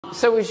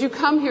So as you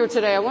come here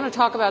today, I want to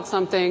talk about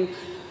something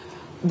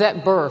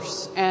that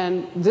bursts,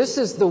 and this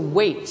is the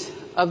weight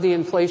of the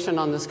inflation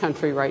on this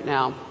country right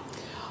now.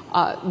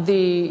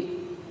 The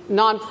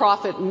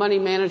nonprofit Money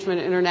Management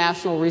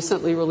International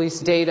recently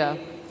released data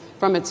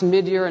from its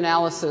mid-year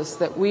analysis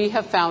that we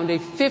have found a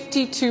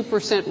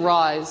 52%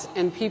 rise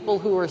in people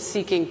who are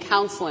seeking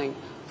counseling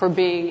for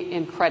being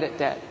in credit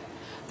debt.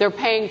 They're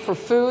paying for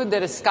food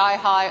that is sky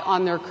high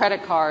on their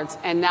credit cards,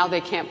 and now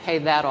they can't pay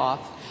that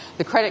off.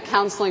 The credit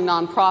counseling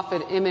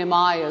nonprofit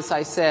MMI, as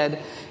I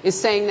said, is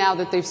saying now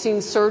that they've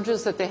seen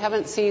surges that they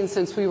haven't seen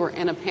since we were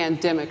in a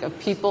pandemic of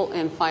people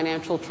in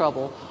financial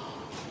trouble.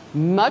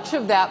 Much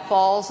of that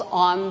falls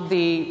on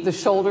the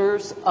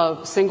shoulders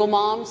of single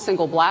moms,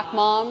 single black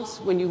moms,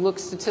 when you look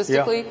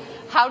statistically. Yeah.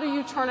 How do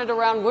you turn it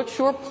around? What's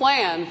your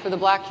plan for the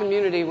black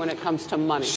community when it comes to money?